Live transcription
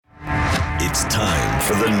It's time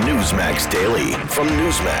for the Newsmax Daily from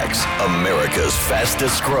Newsmax, America's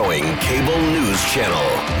fastest growing cable news channel.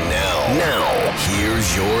 Now,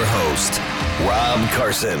 here's your host, Rob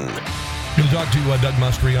Carson. We'll talk to Doug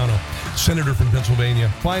Mastriano, Senator from Pennsylvania.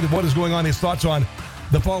 Find what is going on, his thoughts on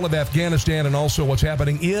the fall of Afghanistan and also what's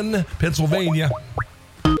happening in Pennsylvania.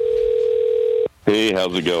 Hey,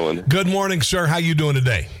 how's it going? Good morning, sir. How you doing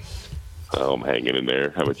today? Oh, I'm hanging in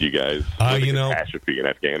there. How about you guys? Catastrophe in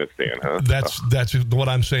Afghanistan, huh? That's what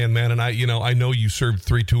I'm saying, man. And I know you served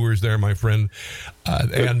 3 tours there, my friend.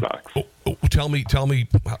 And tell me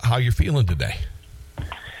how you're feeling today.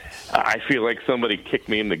 I feel like somebody kicked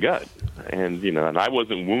me in the gut, and I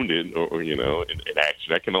wasn't wounded or in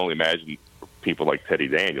action. I can only imagine people like Teddy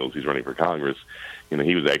Daniels, who's running for Congress.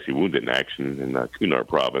 He was actually wounded in action in Kunar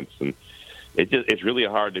province, and it's really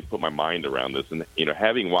hard to put my mind around this. And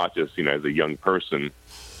having watched this, as a young person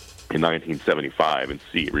in 1975 and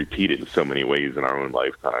see it repeated in so many ways in our own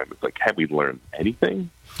lifetime, it's like, have we learned anything?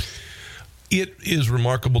 It is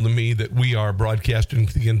remarkable to me that we are broadcasting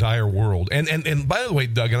to the entire world. And by the way,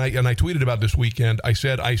 Doug, and I tweeted about this weekend, I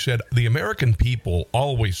said the American people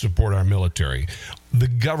always support our military. The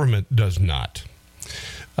government does not.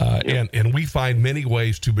 And we find many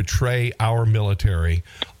ways to betray our military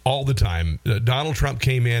all the time. Donald Trump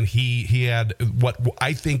came in. He had what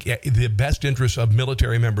I think the best interests of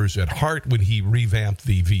military members at heart when he revamped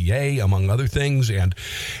the VA, among other things, and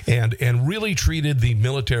really treated the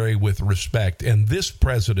military with respect. And this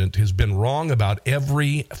president has been wrong about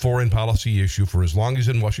every foreign policy issue for as long as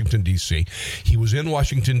in Washington, D.C. He was in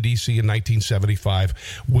Washington, D.C. in 1975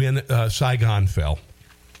 when Saigon fell.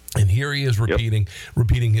 And here he is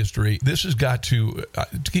repeating history. This has got to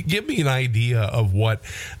give me an idea of what.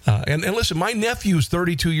 And listen, my nephew is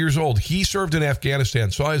 32 years old. He served in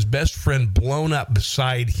Afghanistan, saw his best friend blown up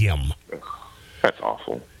beside him. That's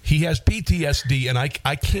awful. He has PTSD, and I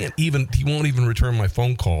can't even. He won't even return my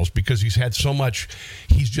phone calls because he's had so much.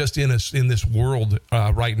 He's just in this world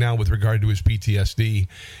right now with regard to his PTSD,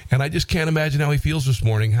 and I just can't imagine how he feels this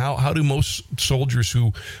morning. How do most soldiers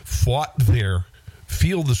who fought there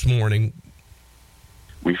feel this morning?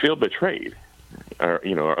 We feel betrayed. Our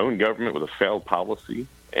own government with a failed policy,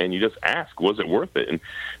 and you just ask, was it worth it? And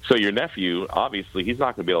so your nephew, obviously, he's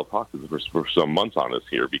not going to be able to talk to us for some months on this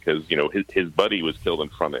here because his buddy was killed in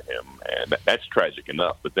front of him, and that's tragic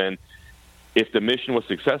enough. But then, if the mission was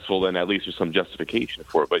successful, then at least there's some justification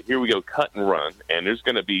for it. But here we go, cut and run, and there's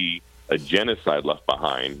going to be a genocide left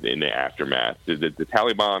behind in the aftermath. The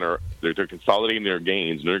Taliban they're consolidating their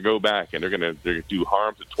gains, and they're going to go back and they're going to do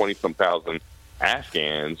harm to 20-some thousand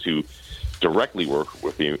Afghans who directly work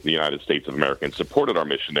with the United States of America and supported our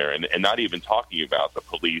mission there, and not even talking about the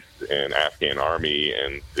police and Afghan army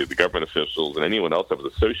and the government officials and anyone else that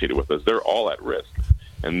was associated with us. They're all at risk.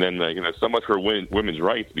 And then so much for women's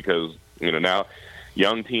rights because now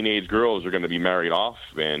young teenage girls are going to be married off,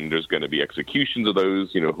 and there's going to be executions of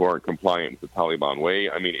those, who aren't compliant with the Taliban way.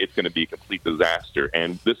 I mean, it's going to be a complete disaster.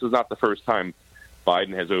 And this is not the first time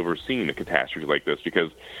Biden has overseen a catastrophe like this because,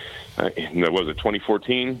 was it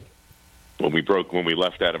 2014? When we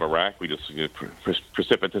left out of Iraq, we just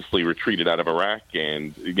precipitously retreated out of Iraq.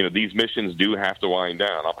 And, these missions do have to wind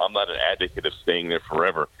down. I'm not an advocate of staying there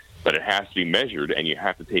forever, but it has to be measured, and you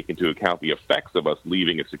have to take into account the effects of us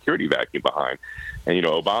leaving a security vacuum behind. And,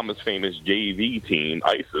 Obama's famous JV team,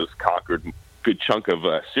 ISIS, conquered a good chunk of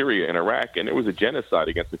Syria and Iraq, and there was a genocide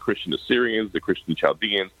against the Christian Assyrians, the Christian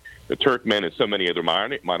Chaldeans, the Turkmen, and so many other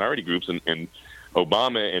minority groups. And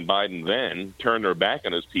Obama and Biden then turned their back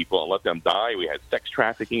on those people and let them die. We had sex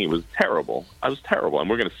trafficking. It was terrible. It was terrible, and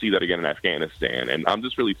we're going to see that again in Afghanistan. And I'm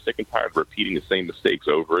just really sick and tired of repeating the same mistakes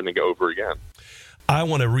over and over again. I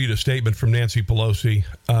want to read a statement from Nancy Pelosi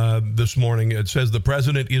this morning. It says the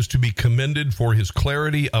president is to be commended for his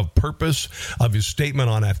clarity of purpose of his statement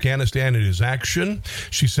on Afghanistan and his action.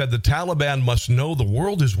 She said the Taliban must know the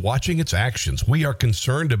world is watching its actions. We are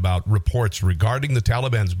concerned about reports regarding the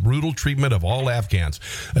Taliban's brutal treatment of all Afghans,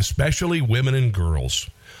 especially women and girls.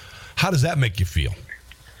 How does that make you feel?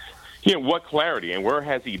 What clarity, and where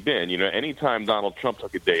has he been? Anytime Donald Trump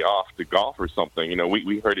took a day off to golf or something,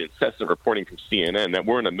 we heard incessant reporting from CNN that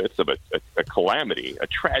we're in the midst of a calamity, a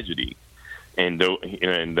tragedy. And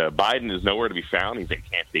Biden is nowhere to be found. He's at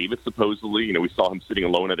Camp David, supposedly. We saw him sitting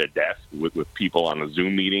alone at a desk with people on a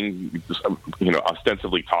Zoom meeting,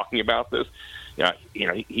 ostensibly talking about this.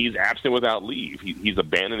 He's absent without leave. He's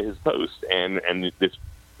abandoned his post. And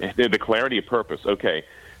the clarity of purpose, okay.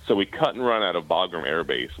 So we cut and run out of Bagram Air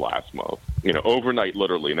Base last month, overnight,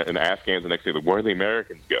 literally, and the Afghans the next day, where do the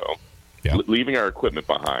Americans go? Yeah. Leaving our equipment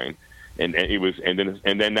behind. And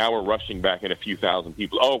then now we're rushing back in a few thousand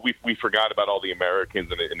people. Oh, we forgot about all the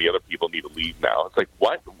Americans and the other people need to leave now. It's like,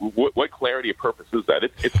 what clarity of purpose is that?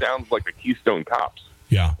 It sounds like the Keystone Cops.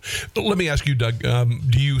 Yeah. Let me ask you, Doug,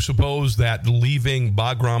 do you suppose that leaving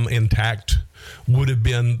Bagram intact would have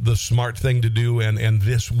been the smart thing to do, and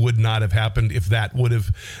this would not have happened if that would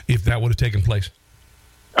have taken place?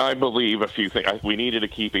 I believe a few things. We needed to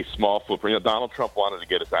keep a small footprint. Donald Trump wanted to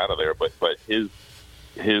get us out of there, but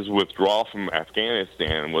his withdrawal from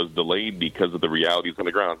Afghanistan was delayed because of the realities on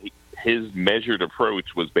the ground. His measured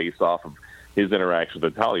approach was based off of his interaction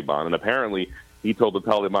with the Taliban, and apparently he told the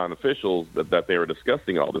Taliban officials that they were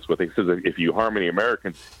discussing all this with. He says, if you harm any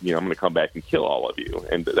Americans, I'm going to come back and kill all of you.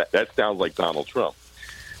 And that sounds like Donald Trump.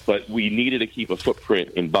 But we needed to keep a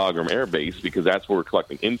footprint in Bagram Air Base because that's where we're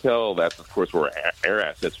collecting intel. That's, of course, where our air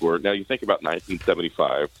assets were. Now, you think about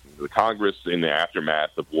 1975, the Congress, in the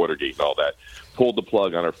aftermath of Watergate and all that, pulled the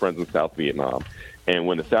plug on our friends in South Vietnam. And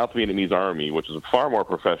when the South Vietnamese Army, which is far more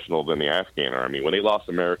professional than the Afghan Army, when they lost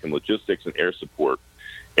American logistics and air support,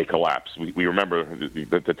 it collapsed. We remember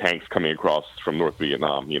the tanks coming across from North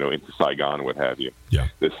Vietnam, into Saigon and what have you. Yeah.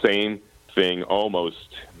 The same thing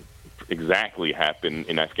almost exactly happened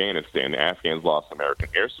in Afghanistan. The Afghans lost American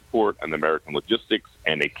air support and American logistics,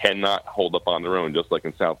 and they cannot hold up on their own, just like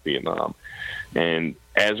in South Vietnam. And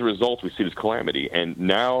as a result, we see this calamity. And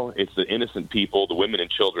now it's the innocent people, the women and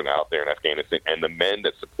children out there in Afghanistan, and the men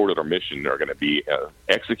that supported our mission are going to be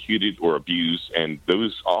executed or abused. And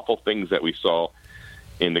those awful things that we saw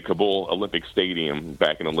in the Kabul Olympic Stadium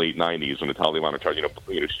back in the late 90s when the Taliban were charging,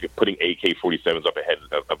 putting AK-47s up ahead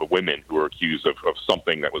of the women who were accused of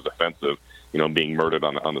something that was offensive, being murdered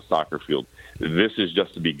on the soccer field. This is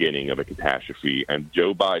just the beginning of a catastrophe, and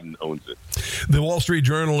Joe Biden owns it. The Wall Street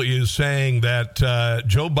Journal is saying that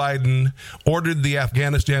Joe Biden ordered the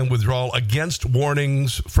Afghanistan withdrawal against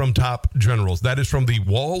warnings from top generals. That is from the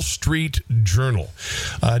Wall Street Journal.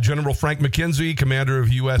 General Frank McKenzie, commander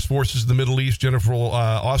of U.S. forces in the Middle East, General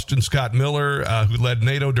Austin Scott Miller, who led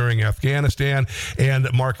NATO during Afghanistan,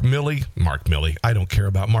 and Mark Milley, I don't care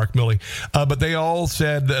about Mark Milley, but they all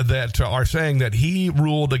said that are saying that he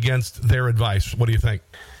ruled against their advice. What do you think?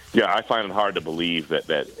 Yeah, I find it hard to believe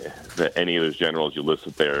that any of those generals you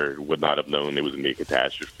listed there would not have known it was going to be a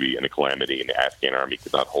catastrophe and a calamity, and the Afghan army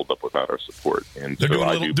could not hold up without our support. And they're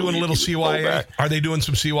doing a little CYA. Are they doing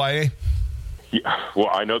some CYA? Yeah, well,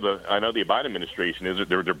 I know the Biden administration is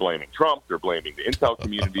they're blaming Trump. They're blaming the intel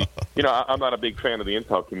community. I'm not a big fan of the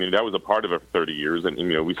intel community. I was a part of it for 30 years, and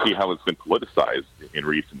we see how it's been politicized in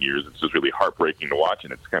recent years. It's just really heartbreaking to watch,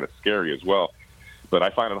 and it's kind of scary as well. But I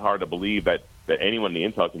find it hard to believe that anyone in the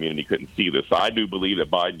intel community couldn't see this. So I do believe that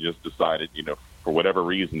Biden just decided, for whatever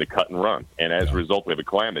reason, to cut and run. And as a result, we have a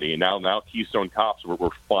calamity. And now Keystone Cops, we're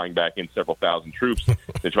flying back in several thousand troops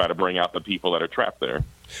to try to bring out the people that are trapped there.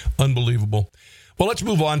 Unbelievable. Well, let's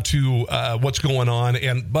move on to what's going on.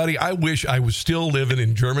 And, buddy, I wish I was still living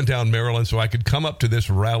in Germantown, Maryland, so I could come up to this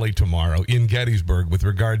rally tomorrow in Gettysburg with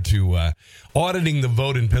regard to auditing the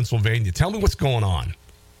vote in Pennsylvania. Tell me what's going on.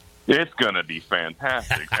 It's going to be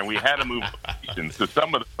fantastic, and we had to move locations. So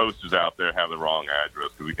some of the posters out there have the wrong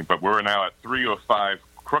address, but we're now at 305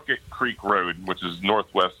 Crooked Creek Road, which is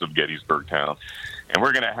northwest of Gettysburg town, and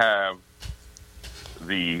we're going to have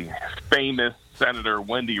the famous Senator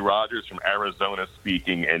Wendy Rogers from Arizona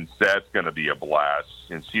speaking, and that's going to be a blast.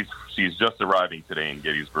 And she's just arriving today in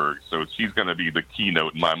Gettysburg, so she's going to be the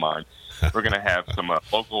keynote in my mind. We're going to have some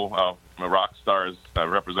local rock stars,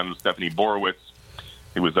 Representative Stephanie Borowitz.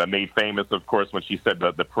 It was made famous, of course, when she said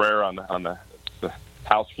the prayer on the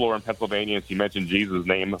House floor in Pennsylvania, and she mentioned Jesus'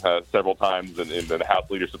 name several times, and the House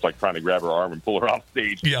leadership's like trying to grab her arm and pull her off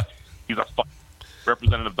stage. Yeah, he's a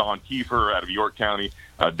Representative Don Kiefer out of York County,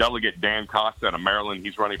 Delegate Dan Cox out of Maryland.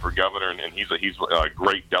 He's running for governor, and he's a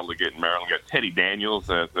great delegate in Maryland. We got Teddy Daniels,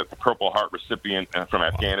 the Purple Heart recipient from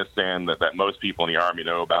Afghanistan that most people in the Army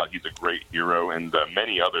know about. He's a great hero, and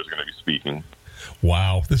many others are going to be speaking.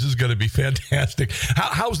 Wow, this is going to be fantastic.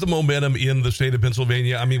 How's the momentum in the state of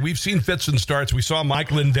Pennsylvania? I mean, we've seen fits and starts. We saw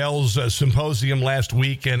Mike Lindell's symposium last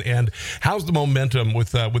week, and how's the momentum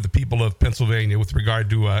with the people of Pennsylvania with regard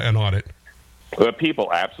to an audit? The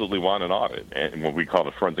people absolutely want an audit, and what we call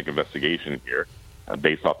a forensic investigation here,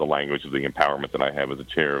 based off the language of the empowerment that I have as a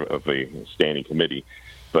chair of a standing committee.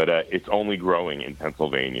 But it's only growing in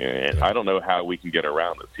Pennsylvania, and I don't know how we can get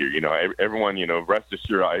around this here. Everyone, rest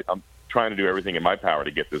assured, I'm trying to do everything in my power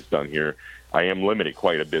to get this done here. I am limited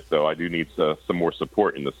quite a bit, though. I do need some more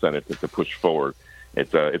support in the Senate to push forward.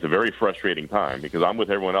 It's a very frustrating time because I'm with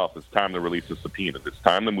everyone else. It's time to release the subpoenas. It's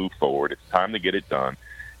time to move forward. It's time to get it done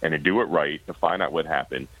and to do it right, to find out what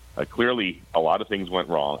happened. Clearly, a lot of things went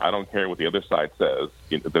wrong. I don't care what the other side says.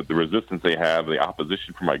 The resistance they have, the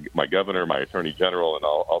opposition from my governor, my attorney general, and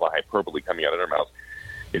all the hyperbole coming out of their mouths.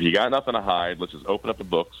 If you got nothing to hide, let's just open up the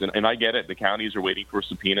books. And I get it. The counties are waiting for a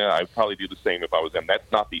subpoena. I'd probably do the same if I was them. That's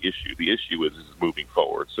not the issue. The issue is moving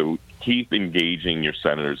forward. So keep engaging your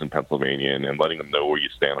senators in Pennsylvania and letting them know where you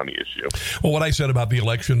stand on the issue. Well, what I said about the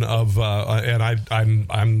election of, and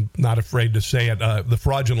I'm not afraid to say it, the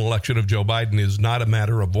fraudulent election of Joe Biden is not a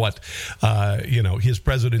matter of what, his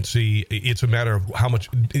presidency. It's a matter of how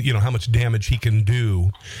much damage he can do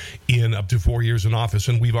in up to 4 years in office.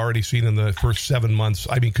 And we've already seen in the first 7 months.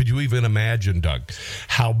 I mean, could you even imagine, Doug,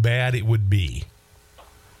 how bad it would be?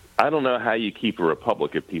 I don't know how you keep a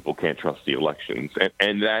republic if people can't trust the elections,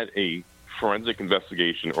 and that a forensic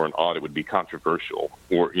investigation or an audit would be controversial,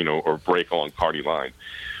 or break along party lines.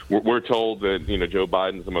 We're told that Joe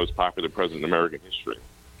Biden's the most popular president in American history.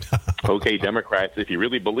 Okay, Democrats, if you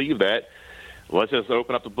really believe that, let's just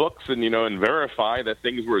open up the books and verify that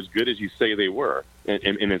things were as good as you say they were. And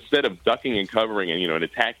instead of ducking and covering and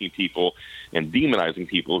attacking people and demonizing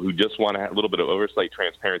people who just want to have a little bit of oversight,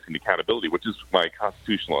 transparency, and accountability, which is my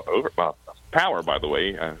constitutional power, by the way,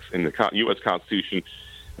 in the U.S. Constitution,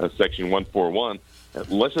 Section 141.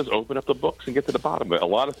 Let's just open up the books and get to the bottom of it. A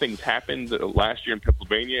lot of things happened last year in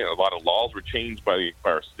Pennsylvania. A lot of laws were changed by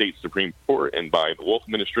our state Supreme Court and by the Wolf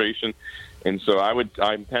administration. And so I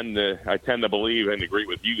tend to believe and agree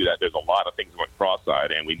with you that there's a lot of things going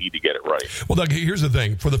cross-eyed, and we need to get it right. Well, Doug, here's the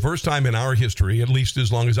thing. For the first time in our history, at least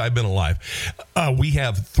as long as I've been alive, we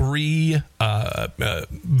have three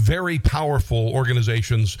very powerful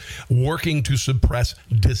organizations working to suppress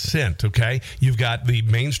dissent, okay? You've got the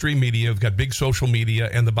mainstream media, you've got big social media,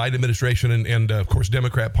 and the Biden administration and of course,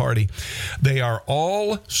 Democrat Party. They are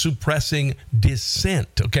all suppressing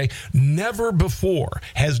dissent, okay? Never before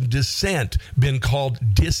has dissent been called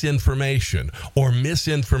disinformation or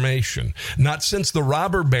misinformation. Not since the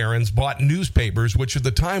robber barons bought newspapers, which at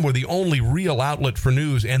the time were the only real outlet for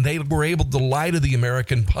news, and they were able to lie to the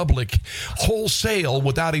American public wholesale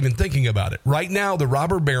without even thinking about it. Right now, the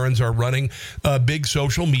robber barons are running big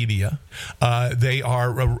social media. They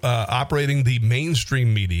are operating the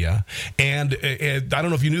mainstream media. And I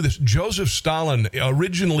don't know if you knew this, Joseph Stalin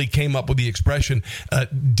originally came up with the expression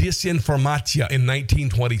disinformatia in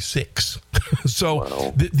 1926. So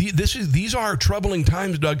wow. These are troubling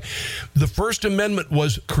times, Doug. The First Amendment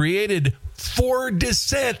was created for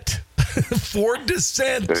dissent. For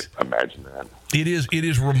dissent. Imagine that. It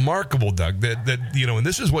is remarkable, Doug, that and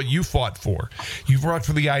this is what you fought for. You fought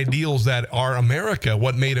for the ideals that are America,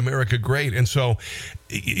 what made America great. And so,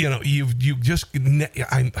 you just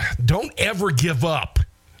don't ever give up.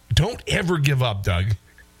 Don't ever give up, Doug.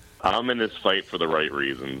 I'm in this fight for the right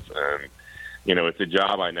reasons. And it's a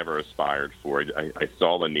job I never aspired for. I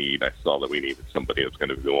saw the need. I saw that we needed somebody that's going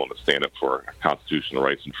to be willing to stand up for constitutional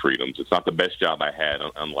rights and freedoms. It's not the best job I had,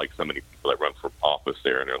 unlike so many people that run for office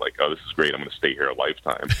there, and they're like, oh, this is great, I'm going to stay here a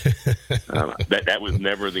lifetime. That was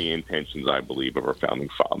never the intentions, I believe, of our founding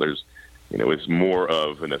fathers. It's more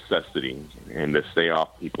of a necessity and to stay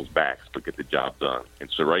off people's backs but get the job done.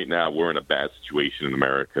 And so right now we're in a bad situation in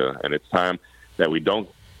America, and it's time that we don't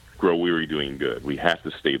grow weary doing good. We have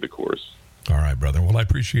to stay the course. All right, brother. Well, I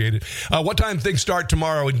appreciate it. What time things start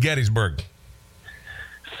tomorrow in Gettysburg?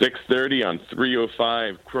 6:30 on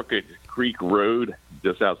 305 Crooked Creek Road,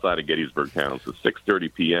 just outside of Gettysburg town. So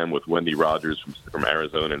 6:30 p.m. with Wendy Rogers from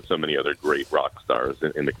Arizona and so many other great rock stars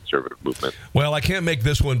in the conservative movement. Well, I can't make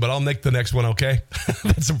this one, but I'll make the next one, okay?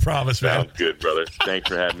 That's a promise, man. Sounds good, brother. Thanks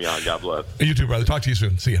for having me on. God bless. You too, brother. Talk to you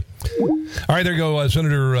soon. See ya. All right, there you go.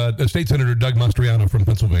 State Senator Doug Mastriano from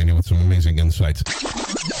Pennsylvania with some amazing insights.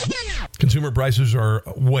 Consumer prices are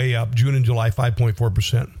way up. June and July,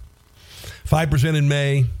 5.4%. 5% in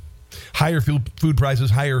May. Higher food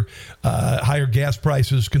prices, higher gas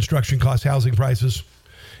prices, construction costs, housing prices.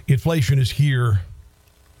 Inflation is here.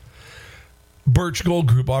 Birch Gold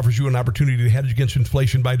Group offers you an opportunity to hedge against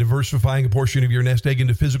inflation by diversifying a portion of your nest egg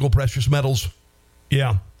into physical precious metals.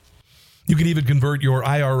 Yeah. You can even convert your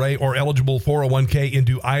IRA or eligible 401k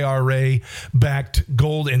into IRA-backed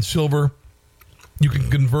gold and silver. You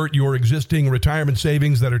can convert your existing retirement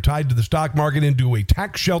savings that are tied to the stock market into a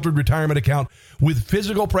tax-sheltered retirement account with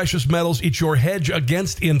physical precious metals. It's your hedge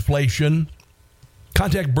against inflation.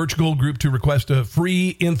 Contact Birch Gold Group to request a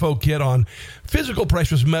free info kit on physical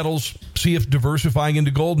precious metals. See if diversifying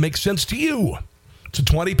into gold makes sense to you. It's a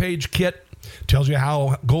 20-page kit. Tells you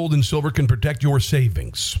how gold and silver can protect your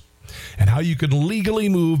savings and how you can legally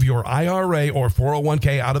move your IRA or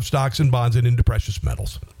 401k out of stocks and bonds and into precious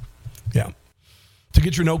metals. Yeah. To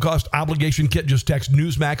get your no-cost obligation kit, just text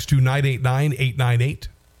Newsmax to 989-898.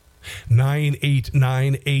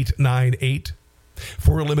 989-898.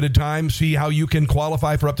 For a limited time, see how you can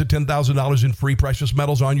qualify for up to $10,000 in free precious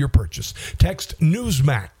metals on your purchase. Text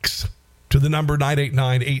Newsmax to the number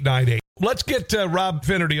 989-898. Let's get Rob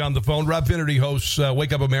Finnerty on the phone. Rob Finnerty hosts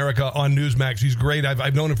Wake Up America on Newsmax. He's great.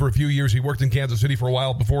 I've known him for a few years. He worked in Kansas City for a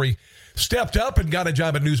while before he stepped up and got a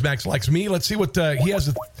job at Newsmax Likes Me. Let's see what he has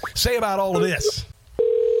to say about all of this.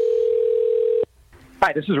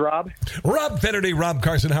 Hi, this is Rob. Rob Finnerty, Rob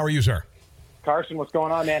Carson. How are you, sir? Carson, what's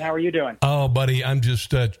going on, man? How are you doing? Oh, buddy, I'm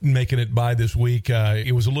just making it by this week.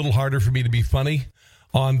 It was a little harder for me to be funny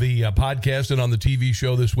on the podcast and on the TV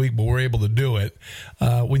show this week, but we're able to do it.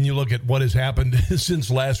 When you look at what has happened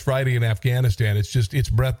since last Friday in Afghanistan, it's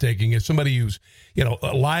breathtaking. As somebody who's,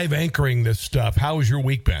 live anchoring this stuff, how has your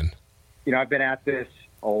week been? I've been at this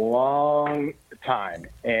a long time,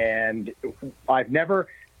 and I've never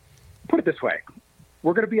put it this way.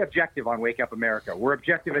 We're going to be objective on Wake Up America. We're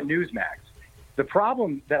objective at Newsmax. The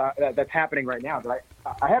problem that's happening right now, that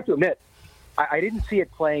I have to admit, I didn't see it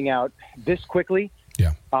playing out this quickly.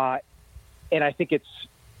 Yeah. And I think it's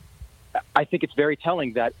very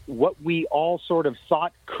telling that what we all sort of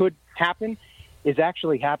thought could happen is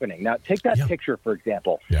actually happening. Now, take that picture, for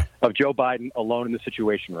example, of Joe Biden alone in the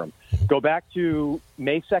Situation Room. Go back to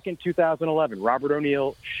May 2nd, 2011. Robert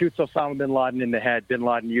O'Neill shoots Osama bin Laden in the head. Bin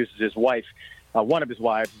Laden uses his wife, one of his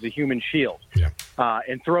wives, as a human shield,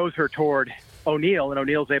 and throws her toward O'Neill, and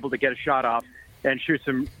O'Neill's able to get a shot off and shoots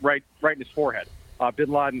him right in his forehead.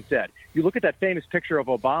 Bin Laden's dead. You look at that famous picture of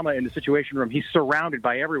Obama in the Situation Room. He's surrounded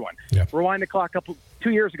by everyone. Rewind the clock 2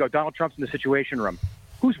 years ago, Donald Trump's in the Situation Room.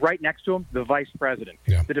 Who's right next to him? The vice president,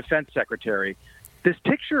 the defense secretary. This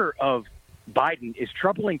picture of Biden is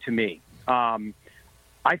troubling to me.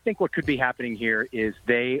 I think what could be happening here is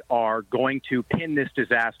they are going to pin this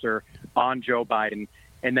disaster on Joe Biden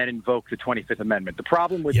and then invoke the 25th Amendment. The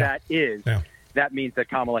problem with that is that means that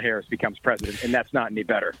Kamala Harris becomes president, and that's not any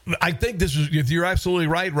better. I think you're absolutely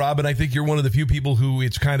right, Rob, and I think you're one of the few people who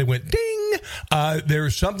it's kind of went ding.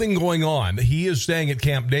 There's something going on. He is staying at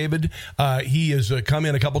Camp David. He has come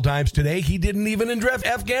in a couple times today. He didn't even address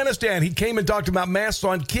Afghanistan. He came and talked about masks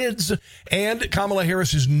on kids, and Kamala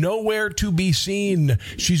Harris is nowhere to be seen.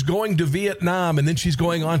 She's going to Vietnam, and then she's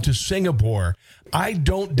going on to Singapore. I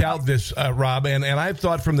don't doubt this, Rob, and I've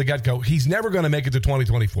thought from the get-go, he's never going to make it to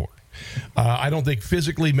 2024. I don't think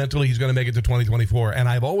physically, mentally, he's going to make it to 2024. And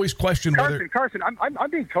I've always questioned Carson, I'm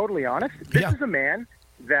being totally honest. This is a man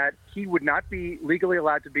that he would not be legally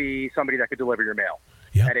allowed to be somebody that could deliver your mail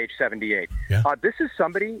at age 78. This is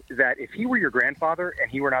somebody that if he were your grandfather and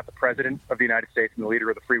he were not the president of the United States and the leader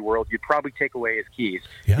of the free world, you'd probably take away his keys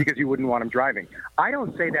because you wouldn't want him driving. I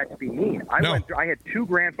don't say that to be mean. I had two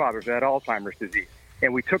grandfathers that had Alzheimer's disease,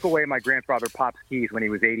 and we took away my grandfather Pop's keys when he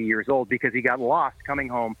was 80 years old because he got lost coming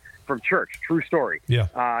home from church. True story.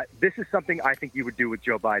 This is something I think you would do with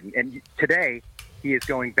Joe Biden. And today, he is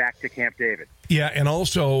going back to Camp David. Yeah, and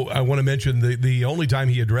also I want to mention the only time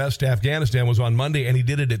he addressed Afghanistan was on Monday, and he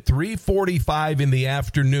did it at 3:45 in the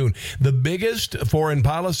afternoon. The biggest foreign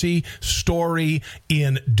policy story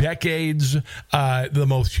in decades, the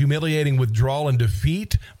most humiliating withdrawal and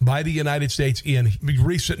defeat by the United States in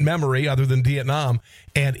recent memory, other than Vietnam.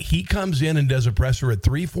 And he comes in and does a presser at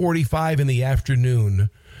 3:45 in the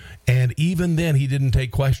afternoon. And even then, he didn't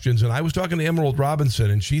take questions. And I was talking to Emerald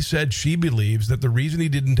Robinson, and she said she believes that the reason he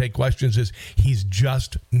didn't take questions is he's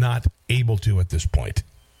just not able to at this point.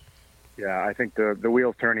 Yeah, I think the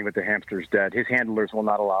wheel's turning with the hamster's dead. His handlers will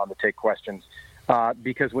not allow him to take questions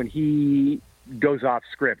because when he goes off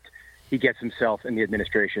script, he gets himself and the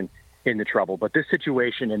administration into trouble. But this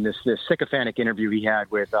situation and this sycophantic interview he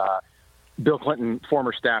had with Bill Clinton,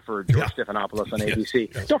 former staffer George Stephanopoulos on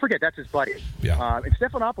ABC. Don't forget, that's his buddy. And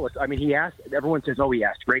Stephanopoulos, he asked, everyone says, he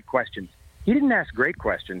asked great questions. He didn't ask great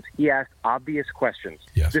questions. He asked obvious questions.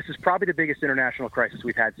 This is probably the biggest international crisis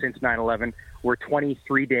we've had since 9/11. We're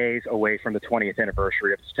 23 days away from the 20th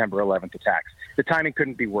anniversary of the September 11th attacks. The timing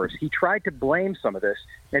couldn't be worse. He tried to blame some of this,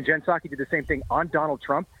 and Jen Psaki did the same thing on Donald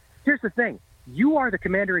Trump. Here's the thing. You are the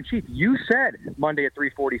commander-in-chief. You said Monday at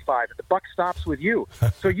 3:45 that the buck stops with you.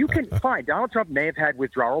 So you can fine. Donald Trump may have had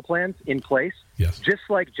withdrawal plans in place, just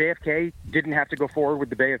like JFK didn't have to go forward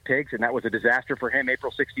with the Bay of Pigs, and that was a disaster for him,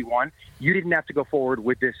 April 61. You didn't have to go forward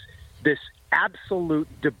with this absolute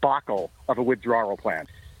debacle of a withdrawal plan.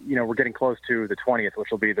 We're getting close to the 20th,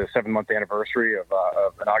 which will be the 7-month anniversary of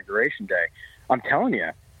Inauguration Day. I'm telling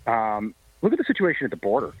you, look at the situation at the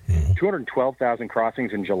border. 212,000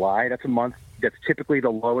 crossings in July. That's a month that's typically the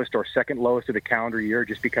lowest or second lowest of the calendar year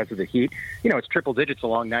just because of the heat. It's triple digits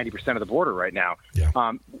along 90% of the border right now.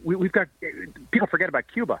 We've got – people forget about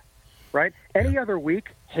Cuba. right? Any other week,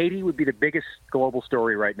 Haiti would be the biggest global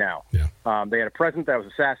story right now. Yeah. They had a president that was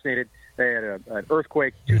assassinated. They had an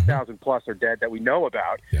earthquake. 2,000 plus are dead that we know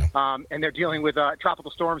about. Yeah. And they're dealing with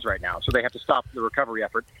tropical storms right now, so they have to stop the recovery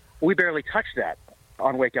effort. We barely touched that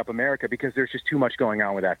on Wake Up America because there's just too much going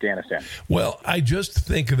on with Afghanistan. Well, I just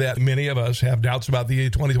think that many of us have doubts about the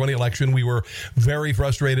 2020 election. We were very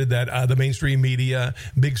frustrated that the mainstream media,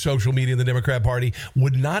 big social media in the Democrat Party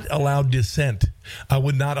would not allow dissent,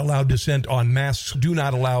 would not allow dissent on masks, do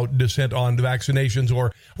not allow dissent on vaccinations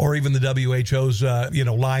or even the WHO's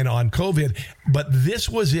line on COVID. But this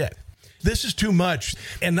was it. This is too much.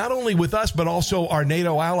 And not only with us, but also our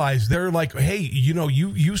NATO allies. They're like, hey,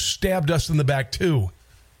 you stabbed us in the back too.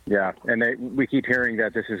 Yeah, and we keep hearing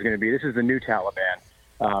that this is the new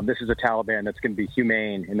Taliban. This is a Taliban that's going to be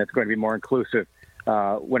humane and that's going to be more inclusive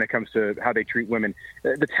when it comes to how they treat women.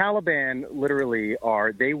 The Taliban literally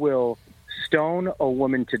they will stone a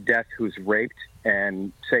woman to death who's raped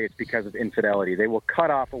and say it's because of infidelity. They will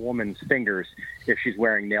cut off a woman's fingers if she's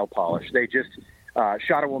wearing nail polish. They just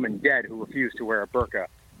shot a woman dead who refused to wear a burqa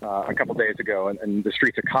a couple days ago in the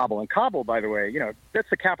streets of Kabul. And Kabul, by the way, that's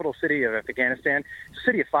the capital city of Afghanistan. It's a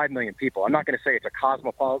city of 5 million people. I'm not going to say it's a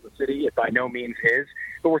cosmopolitan city. It by no means is.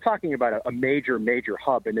 But we're talking about a major, major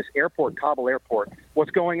hub. In this airport, Kabul airport,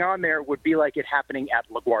 what's going on there would be like it happening at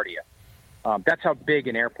LaGuardia. That's how big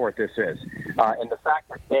an airport this is. And the fact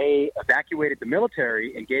that they evacuated the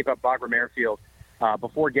military and gave up Bagram Airfield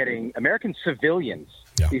before getting American civilians.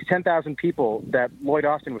 Yeah. These 10,000 people that Lloyd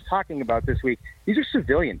Austin was talking about this week, these are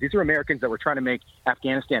civilians. These are Americans that were trying to make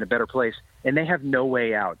Afghanistan a better place, and they have no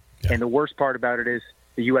way out. Yeah. And the worst part about it is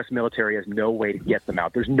the U.S. military has no way to get them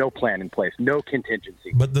out. There's no plan in place, no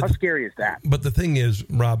contingency. How scary is that? But the thing is,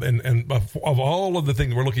 Rob, and of all of the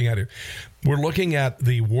things we're looking at here, we're looking at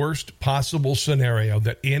the worst possible scenario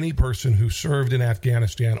that any person who served in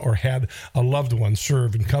Afghanistan or had a loved one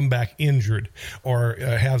serve and come back injured or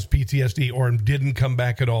has PTSD or didn't come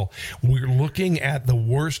back at all. We're looking at the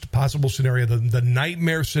worst possible scenario, the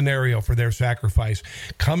nightmare scenario for their sacrifice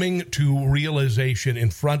coming to realization in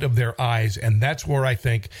front of their eyes. And that's where I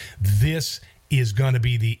think this is going to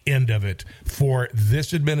be the end of it for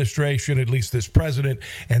this administration, at least this president,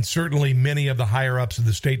 and certainly many of the higher-ups of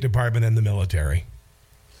the State Department and the military.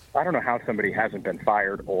 I don't know how somebody hasn't been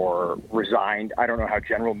fired or resigned. I don't know how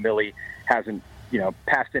General Milley hasn't,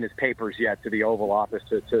 passed in his papers yet to the Oval Office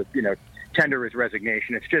to tender his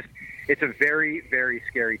resignation. It's a very, very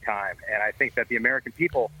scary time. And I think that the American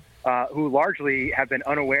people, who largely have been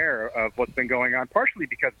unaware of what's been going on, partially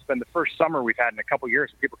because it's been the first summer we've had in a couple of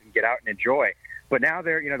years where people can get out and enjoy. But now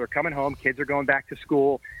they're coming home, kids are going back to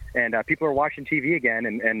school, and people are watching TV again,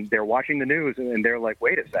 and they're watching the news, and they're like,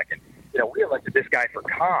 wait a second, we elected this guy for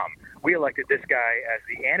calm. We elected this guy as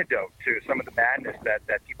the antidote to some of the madness that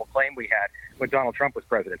people claim we had when Donald Trump was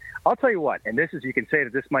president. I'll tell you what, and you can say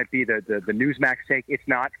that this might be the Newsmax take. It's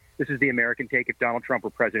not. This is the American take. If Donald Trump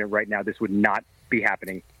were president right now, this would not be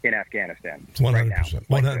happening in Afghanistan. 100%. Right now.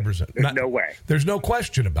 100%. There's no way. There's no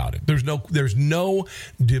question about it. There's no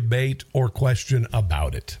debate or question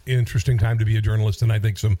about it. Interesting time to be a journalist, and I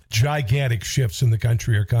think some gigantic shifts in the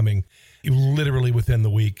country are coming literally within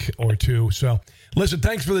the week or two. So, listen,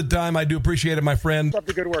 thanks for the time. I do appreciate it, my friend. Keep up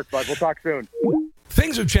the good work, bud. We'll talk soon.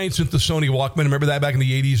 Things have changed since the Sony Walkman. Remember that back in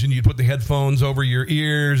the 80s, and you'd put the headphones over your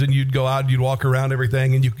ears, and you'd go out and you'd walk around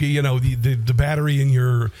everything, and the battery in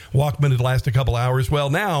your Walkman would last a couple hours. Well,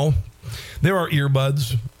 now there are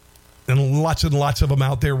earbuds, and lots of them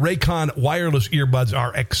out there. Raycon wireless earbuds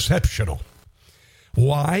are exceptional.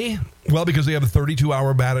 Why? Well, because they have a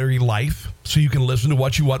 32-hour battery life, so you can listen to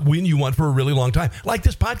what you want, when you want, for a really long time, like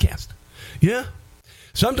this podcast. Yeah.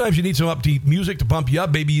 Sometimes you need some upbeat music to pump you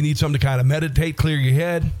up. Maybe you need something to kind of meditate, clear your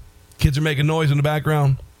head. Kids are making noise in the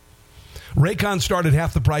background. Raycon start at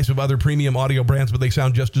half the price of other premium audio brands, but they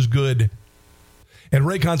sound just as good. And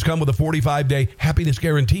Raycons come with a 45-day happiness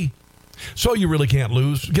guarantee. So you really can't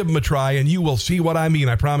lose. Give them a try, and you will see what I mean.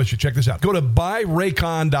 I promise you. Check this out. Go to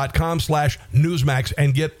buyraycon.com/Newsmax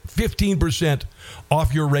and get 15%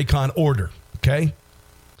 off your Raycon order. Okay?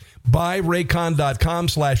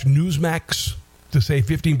 Buyraycon.com/Newsmax to save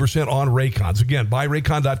 15% on Raycons. Again,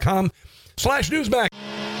 buyraycon.com/Newsmax.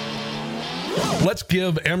 Let's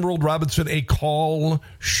give Emerald Robinson a call,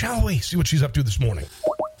 shall we? See what she's up to this morning.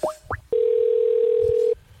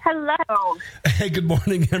 Hello. Hey, good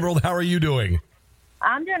morning, Emerald. How are you doing?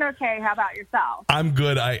 I'm doing okay. How about yourself? I'm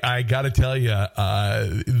good. I got to tell you,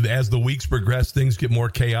 as the weeks progress, things get more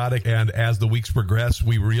chaotic. And as the weeks progress,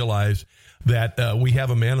 we realize that we have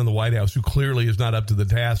a man in the White House who clearly is not up to the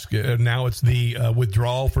task. Now it's the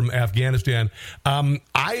withdrawal from Afghanistan.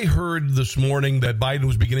 I heard this morning that Biden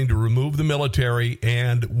was beginning to remove the military,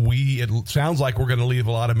 and it sounds like we're going to leave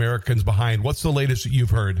a lot of Americans behind. What's the latest that you've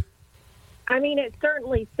heard? I mean, it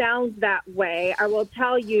certainly sounds that way. I will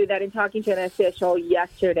tell you that in talking to an official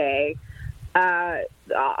yesterday,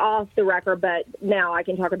 off the record, but now I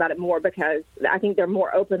can talk about it more because I think they're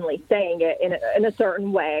more openly saying it in a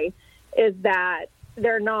certain way, is that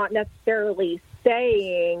they're not necessarily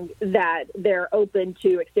saying that they're open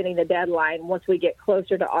to extending the deadline once we get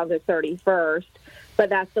closer to August 31st, but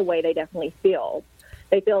that's the way they definitely feel.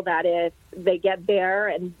 They feel that if they get there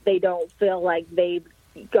and they don't feel like they've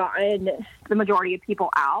gotten the majority of people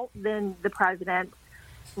out, then the president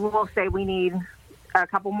will say we need a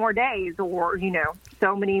couple more days or,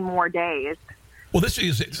 so many more days. Well,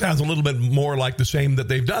 it sounds a little bit more like the same that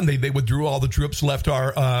they've done. They withdrew all the troops, left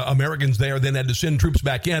our Americans there, then had to send troops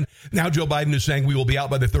back in. Now Joe Biden is saying we will be out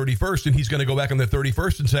by the 31st, and he's going to go back on the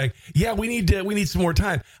 31st and say, yeah, we need some more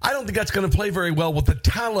time. I don't think that's going to play very well with the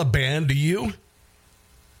Taliban. Do you?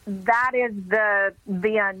 That is the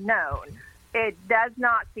unknown. It does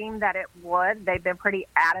not seem that it would. They've been pretty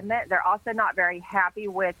adamant. They're also not very happy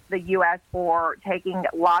with the U.S. for taking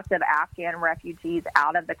lots of Afghan refugees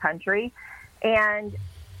out of the country. And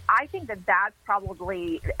I think that that's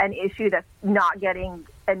probably an issue that's not getting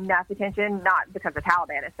enough attention, not because the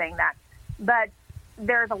Taliban is saying that, but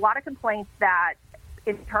there's a lot of complaints that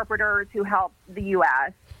interpreters who help the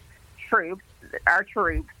U.S. our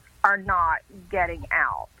troops, are not getting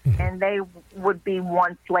out, and they would be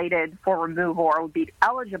once slated for removal or would be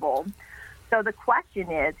eligible. So the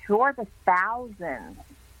question is, who are the thousands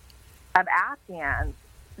of Afghans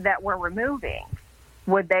that we're removing?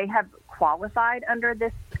 Would they have qualified under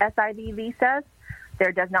this SIV visa?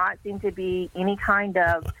 There does not seem to be any kind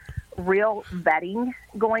of real vetting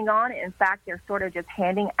going on. In fact, they're sort of just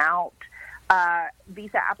handing out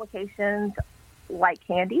visa applications like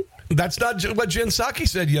candy. That's not what Jen Psaki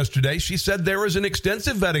said yesterday. She said there was an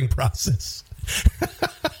extensive vetting process.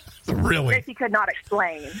 Really? That she could not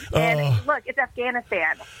explain. And look, it's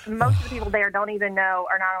Afghanistan. Most of the people there don't even know,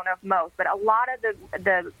 or I don't know if most, but a lot of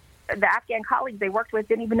the Afghan colleagues they worked with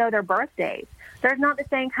didn't even know their birthdays. There's not the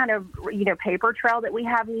same kind of paper trail that we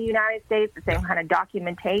have in the United States, the same kind of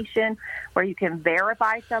documentation where you can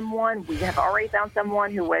verify someone. We have already found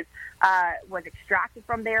someone who was extracted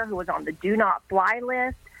from there, who was on the do not fly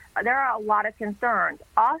list. There are a lot of concerns.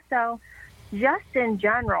 Also, just in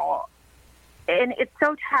general, and it's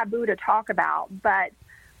so taboo to talk about, but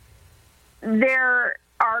there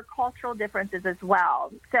are cultural differences as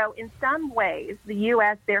well. So in some ways, the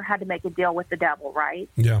U.S. there had to make a deal with the devil, right?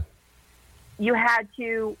 Yeah. You had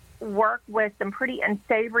to work with some pretty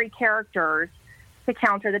unsavory characters to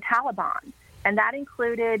counter the Taliban. And that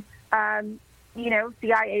included,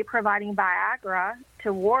 CIA providing Viagra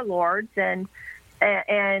to warlords and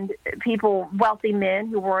people, wealthy men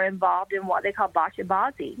who were involved in what they call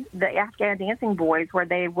bachabazi, the Afghan dancing boys, where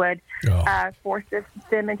they would force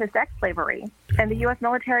them into sex slavery. And the U.S.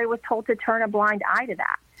 military was told to turn a blind eye to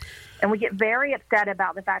that. And we get very upset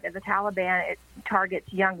about the fact that the Taliban it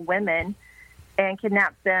targets young women and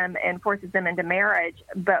kidnaps them and forces them into marriage.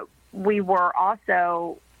 But we were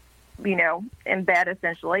also, in bed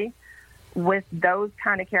essentially with those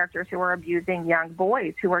kind of characters who are abusing young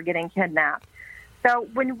boys who are getting kidnapped. So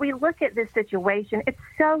when we look at this situation, it's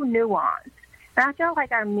so nuanced. And I feel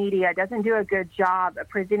like our media doesn't do a good job of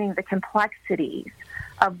presenting the complexities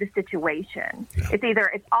of the situation. Yeah.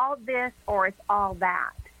 It's all this or it's all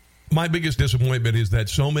that. My biggest disappointment is that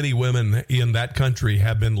so many women in that country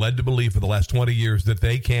have been led to believe for the last 20 years that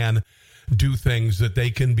they can do things, that they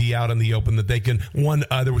can be out in the open, that they can.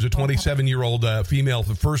 There was a 27-year-old female,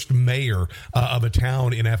 the first mayor of a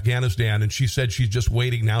town in Afghanistan, and she said she's just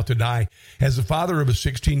waiting now to die. As the father of a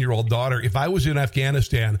 16-year-old daughter, if I was in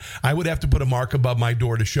Afghanistan, I would have to put a mark above my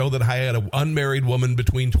door to show that I had an unmarried woman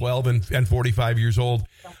between 12 and 45 years old.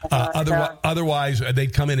 Otherwise,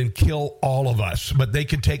 they'd come in and kill all of us. But they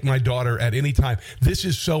could take my daughter at any time. This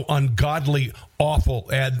is so ungodly, awful,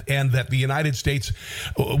 and that the United States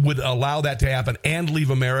would allow that to happen and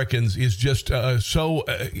leave Americans is just so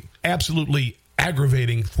absolutely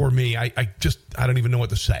aggravating for me. I don't even know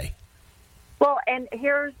what to say. Well, and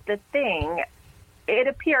here's the thing. It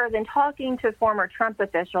appears in talking to former Trump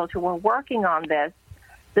officials who were working on this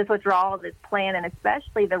withdrawal, this plan, and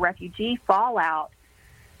especially the refugee fallout,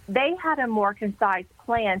 they had a more concise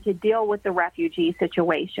plan to deal with the refugee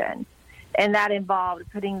situation. And that involved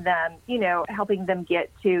putting them, helping them get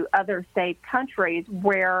to other safe countries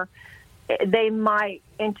where they might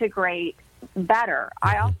integrate better.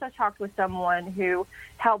 I also talked with someone who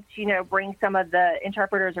helped, bring some of the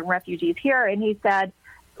interpreters and refugees here, and he said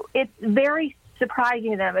it's very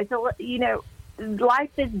surprising to them. It's life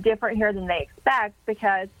is different here than they expect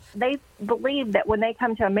because they believe that when they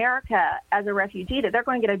come to America as a refugee that they're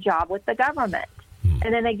going to get a job with the government.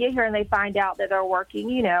 And then they get here and they find out that they're working,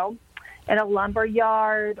 in a lumber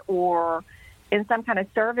yard or in some kind of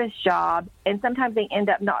service job, and sometimes they end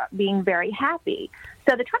up not being very happy.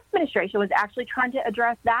 So the Trump administration was actually trying to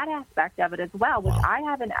address that aspect of it as well, which I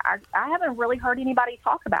haven't really heard anybody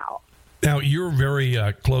talk about. Now, you're very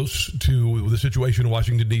close to the situation in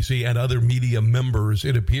Washington, D.C. and other media members.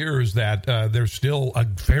 It appears that there's still a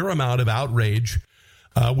fair amount of outrage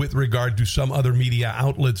with regard to some other media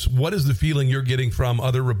outlets. What is the feeling you're getting from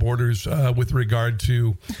other reporters with regard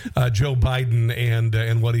to Joe Biden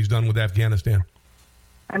and what he's done with Afghanistan?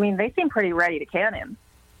 I mean, they seem pretty ready to can him.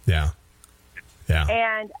 Yeah.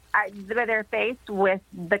 And they're faced with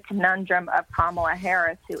the conundrum of Kamala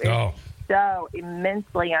Harris, who is so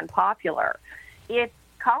immensely unpopular. If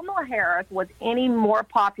Kamala Harris was any more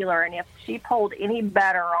popular and if she polled any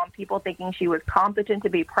better on people thinking she was competent to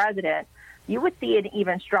be president, you would see an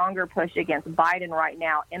even stronger push against Biden right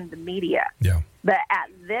now in the media. Yeah. But at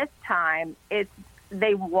this time,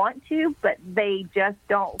 they want to, but they just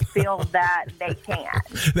don't feel that they can.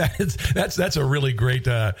 That's a really great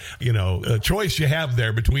choice you have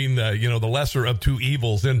there between the lesser of two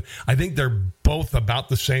evils, and I think they're both about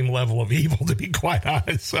the same level of evil, to be quite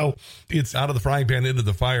honest. So it's out of the frying pan into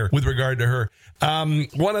the fire with regard to her.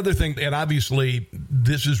 One other thing, and obviously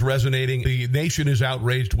this is resonating. The nation is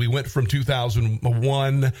outraged. We went from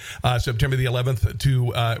 2001, September the 11th,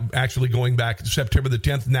 to actually going back September the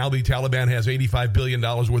 10th. Now the Taliban has $85 billion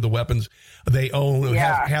worth of weapons. They own,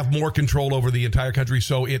 have more control over the entire country.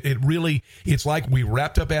 So it's like we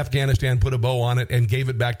wrapped up Afghanistan, put a bow on it, and gave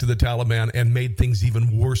it back to the Taliban and made things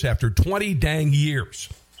even worse after 20 dang years.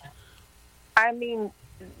 I mean,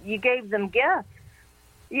 you gave them gifts.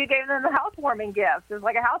 You gave them the housewarming gifts. It was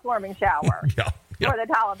like a housewarming shower for the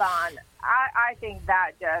Taliban. I think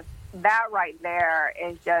that right there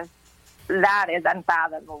is that is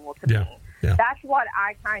unfathomable to me. Yeah. That's what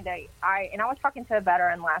I was talking to a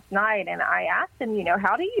veteran last night, and I asked him,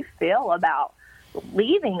 how do you feel about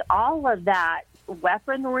leaving all of that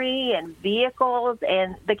weaponry and vehicles?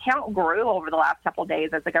 And the count grew over the last couple of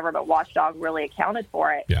days as the government watchdog really accounted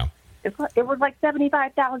for it. Yeah. It was like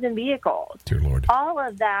 75,000 vehicles. Dear Lord. All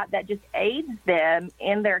of that just aids them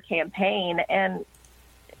in their campaign. And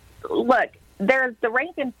look, there's the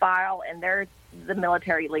rank and file and there's the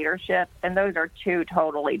military leadership, and those are two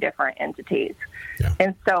totally different entities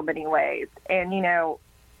in so many ways. And,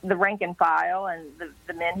 the rank and file and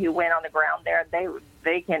the men who went on the ground there,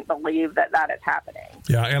 they can't believe that is happening.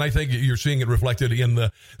 Yeah, and I think you're seeing it reflected in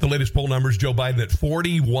the latest poll numbers. Joe Biden at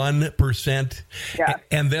 41%. Yeah.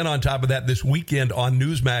 And then on top of that, this weekend on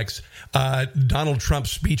Newsmax, Donald Trump's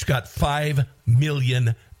speech got 5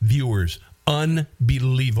 million viewers.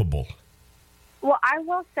 Unbelievable. Well, I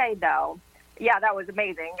will say, though, yeah, that was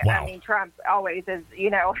amazing. Wow. I mean, Trump always is,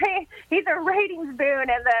 he's a ratings boon,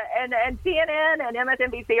 and CNN and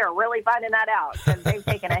MSNBC are really finding that out because they've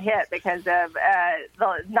taken a hit because of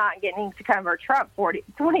the not getting to cover Trump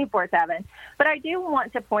 24/7. But I do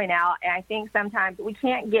want to point out, and I think sometimes we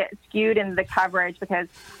can't get skewed in the coverage because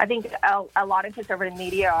I think a lot of conservative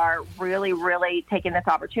media are really, really taking this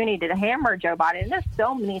opportunity to hammer Joe Biden. And there's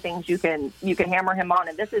so many things you can hammer him on,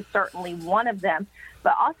 and this is certainly one of them.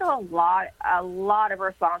 But also a lot of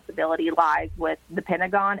responsibility lies with the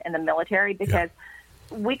Pentagon and the military because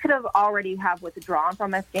we could have already have withdrawn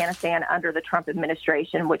from Afghanistan under the Trump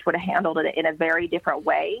administration, which would have handled it in a very different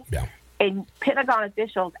way. Yeah. And Pentagon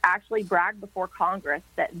officials actually bragged before Congress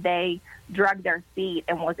that they drug their feet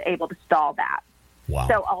and was able to stall that. Wow.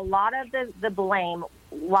 So a lot of the blame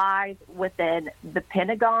lies within the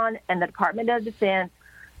Pentagon and the Department of Defense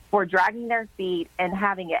for dragging their feet and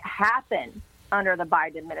having it happen under the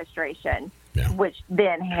Biden administration, which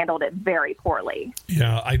then handled it very poorly.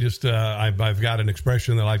 Yeah, I just, I've got an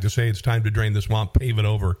expression that I like to say, it's time to drain the swamp, pave it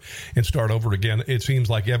over, and start over again. It seems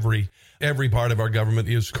like every part of our government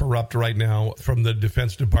is corrupt right now, from the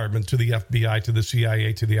Defense Department to the FBI to the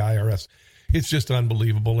CIA to the IRS. It's just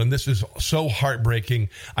unbelievable, and this is so heartbreaking.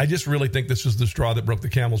 I just really think this is the straw that broke the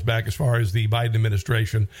camel's back as far as the Biden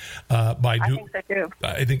administration. I think so too.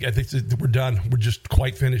 I think we're done. We're just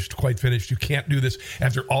quite finished. You can't do this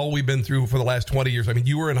after all we've been through for the last 20 years. I mean,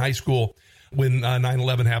 you were in high school when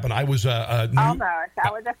 9/11 happened. I was almost. I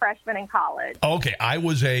was a freshman in college. Okay, I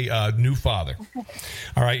was a new father,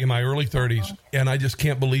 all right, in my early 30s, and I just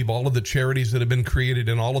can't believe all of the charities that have been created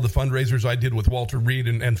and all of the fundraisers I did with Walter Reed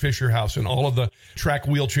and Fisher House and all of the track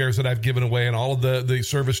wheelchairs that I've given away and all of the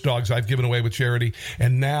service dogs I've given away with charity.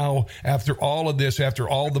 And now, after all of this, after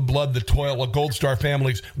all the blood, the toil of Gold Star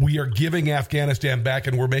families, we are giving Afghanistan back,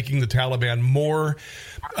 and we're making the Taliban more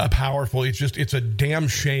powerful. It's a damn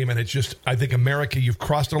shame, and it's just, I think America, you've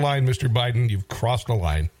crossed a line, Mr. Biden. You've crossed a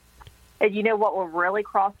line. And you know what will really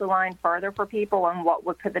cross the line further for people and what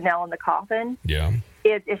would put the nail in the coffin? Yeah.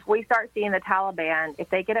 Is if we start seeing the Taliban, if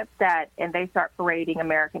they get upset and they start parading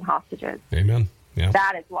American hostages. Amen. Yeah.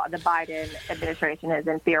 That is what the Biden administration is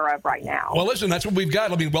in fear of right now. Well, listen, that's what we've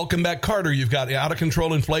got. I mean, welcome back, Carter. You've got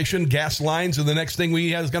out-of-control inflation, gas lines, and the next thing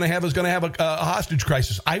we is going to have a hostage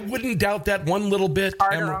crisis. I wouldn't doubt that one little bit.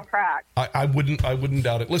 Carter on crack. I wouldn't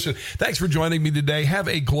doubt it. Listen, thanks for joining me today. Have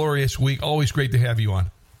a glorious week. Always great to have you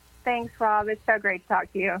on. Thanks, Rob. It's so great to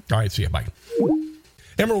talk to you. All right, see you. Bye.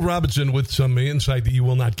 Emerald Robinson with some insight that you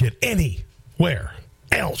will not get anywhere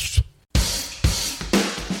else.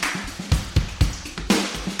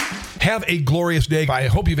 Have a glorious day. I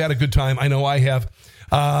hope you've had a good time. I know I have.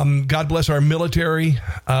 God bless our military,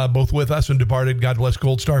 both with us and departed. God bless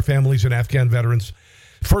Gold Star families and Afghan veterans,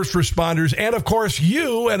 first responders, and of course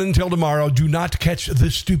you. And until tomorrow, do not catch the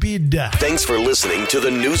stupid. Thanks for listening to the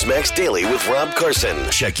Newsmax Daily with Rob Carson.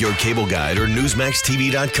 Check your cable guide or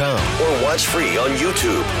NewsmaxTV.com or watch free on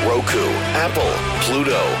YouTube, Roku, Apple,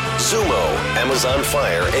 Pluto, Zumo, Amazon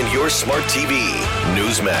Fire, and your smart TV.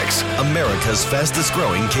 Newsmax, America's fastest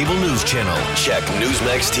growing cable news channel. Check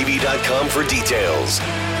NewsmaxTV.com for details.